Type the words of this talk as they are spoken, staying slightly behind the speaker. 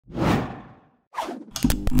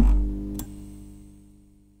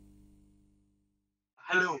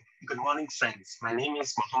Hello, good morning, friends. My name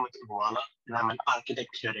is Mohammed Unwala, and I'm an architect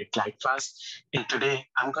here at GlideFast. And today,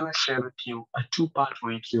 I'm going to share with you a two-part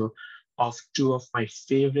video of two of my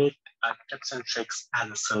favorite tips and tricks as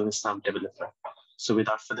a ServiceNow developer. So,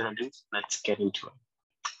 without further ado, let's get into it.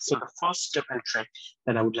 So, the first tip and trick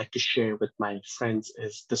that I would like to share with my friends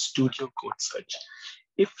is the Studio Code Search.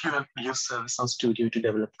 If you have used ServiceNow Studio to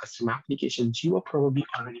develop custom applications, you are probably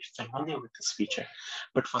already familiar with this feature.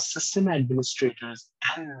 But for system administrators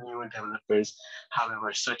and newer developers,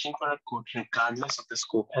 however, searching for a code regardless of the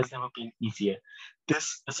scope has never been easier.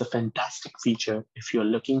 This is a fantastic feature if you're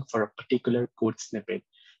looking for a particular code snippet,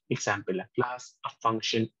 example, a class, a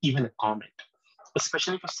function, even a comment,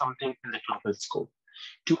 especially for something in the global scope.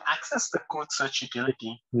 To access the code search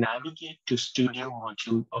utility, navigate to Studio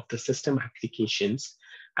module of the System Applications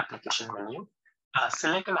application menu.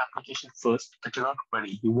 Select an application first, but do not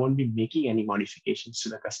worry, you won't be making any modifications to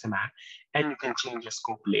the custom app, and you can change your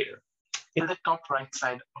scope later. In the top right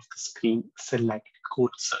side of the screen, select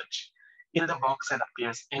Code Search. In the box that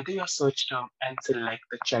appears, enter your search term and select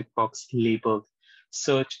the checkbox labeled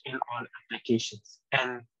Search in all applications.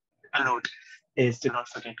 And a note is do not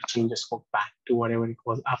forget to change the scope back to whatever it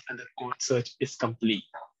was after the code search is complete.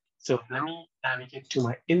 So let me navigate to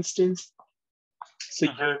my instance. So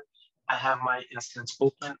here I have my instance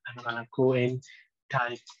open. I'm gonna go in,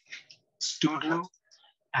 type Studio,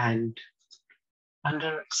 and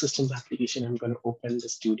under Systems Application, I'm gonna open the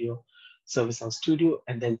Studio, ServiceNow Studio,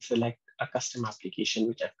 and then select a custom application,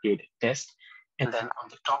 which I've created, Test. And then on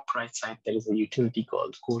the top right side, there is a utility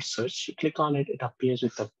called Code Search. You click on it, it appears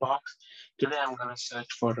with the box. Today, I'm gonna search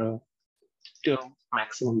for a term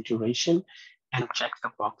maximum duration and check the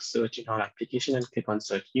box search in our application and click on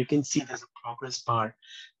search. You can see there's a progress bar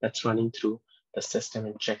that's running through the system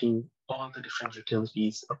and checking all the different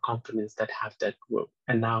utilities or components that have that work.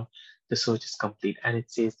 And now the search is complete and it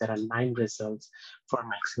says there are 9 results for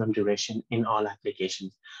maximum duration in all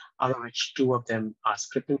applications, out of which 2 of them are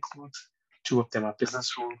script includes, 2 of them are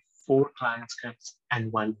business rule, 4 client scripts,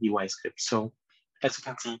 and 1 UI script. So as you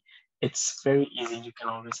can see, it's very easy. You can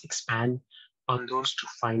always expand on those to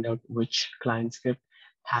find out which client script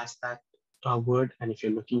has that word. And if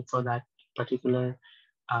you're looking for that particular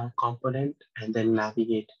component, and then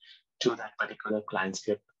navigate to that particular client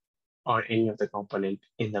script or any of the component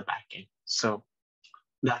in the backend. So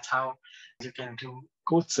that's how you can do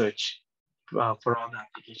code search for all the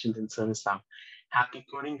applications in ServiceNow. Happy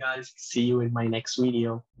coding, guys. See you in my next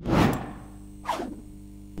video.